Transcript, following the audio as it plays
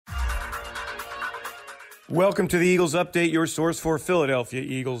Welcome to the Eagles Update, your source for Philadelphia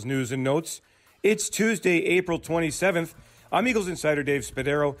Eagles news and notes. It's Tuesday, April 27th. I'm Eagles insider Dave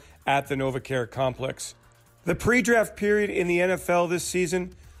Spadaro at the NovaCare Complex. The pre-draft period in the NFL this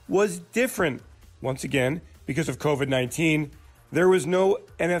season was different. Once again, because of COVID-19, there was no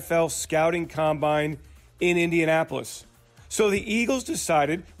NFL scouting combine in Indianapolis. So the Eagles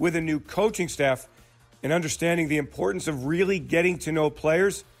decided, with a new coaching staff and understanding the importance of really getting to know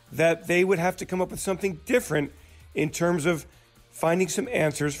players, that they would have to come up with something different in terms of finding some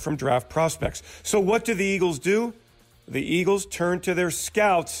answers from draft prospects. So what do the Eagles do? The Eagles turned to their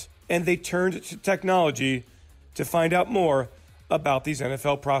scouts and they turned to technology to find out more about these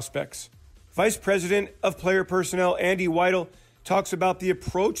NFL prospects. Vice President of Player Personnel Andy Weidel talks about the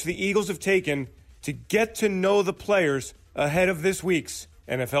approach the Eagles have taken to get to know the players ahead of this week's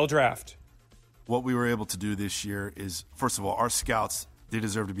NFL Draft. What we were able to do this year is, first of all, our scouts, they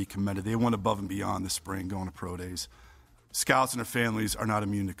deserve to be commended. They went above and beyond this spring going to pro days. Scouts and their families are not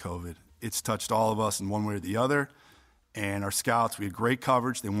immune to COVID. It's touched all of us in one way or the other. And our scouts, we had great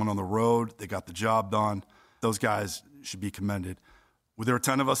coverage. They went on the road. They got the job done. Those guys should be commended. Well, there were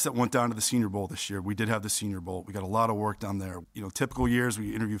 10 of us that went down to the Senior Bowl this year. We did have the Senior Bowl. We got a lot of work done there. You know, typical years,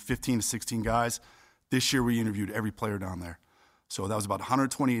 we interview 15 to 16 guys. This year, we interviewed every player down there. So that was about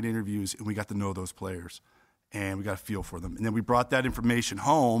 128 interviews, and we got to know those players. And we got a feel for them. And then we brought that information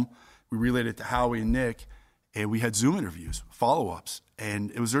home. We relayed it to Howie and Nick, and we had Zoom interviews, follow-ups. And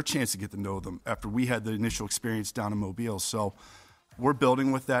it was their chance to get to know them after we had the initial experience down in Mobile. So we're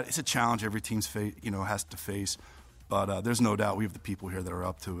building with that. It's a challenge every team's has to face. But there's no doubt we have the people here that are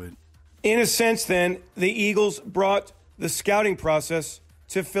up to it. In a sense, then, the Eagles brought the scouting process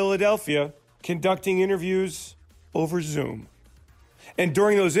to Philadelphia, conducting interviews over Zoom. And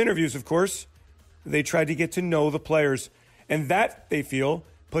during those interviews, of course, they tried to get to know the players. And that, they feel,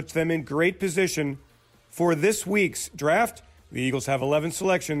 puts them in great position for this week's draft. The Eagles have 11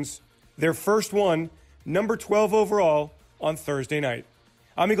 selections. Their first one, number 12 overall, on Thursday night.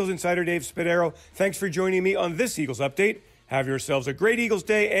 I'm Eagles insider Dave Spadaro. Thanks for joining me on this Eagles Update. Have yourselves a great Eagles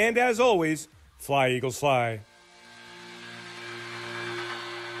day, and as always, fly, Eagles, fly.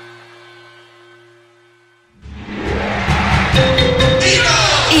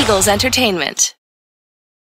 Eagles Entertainment.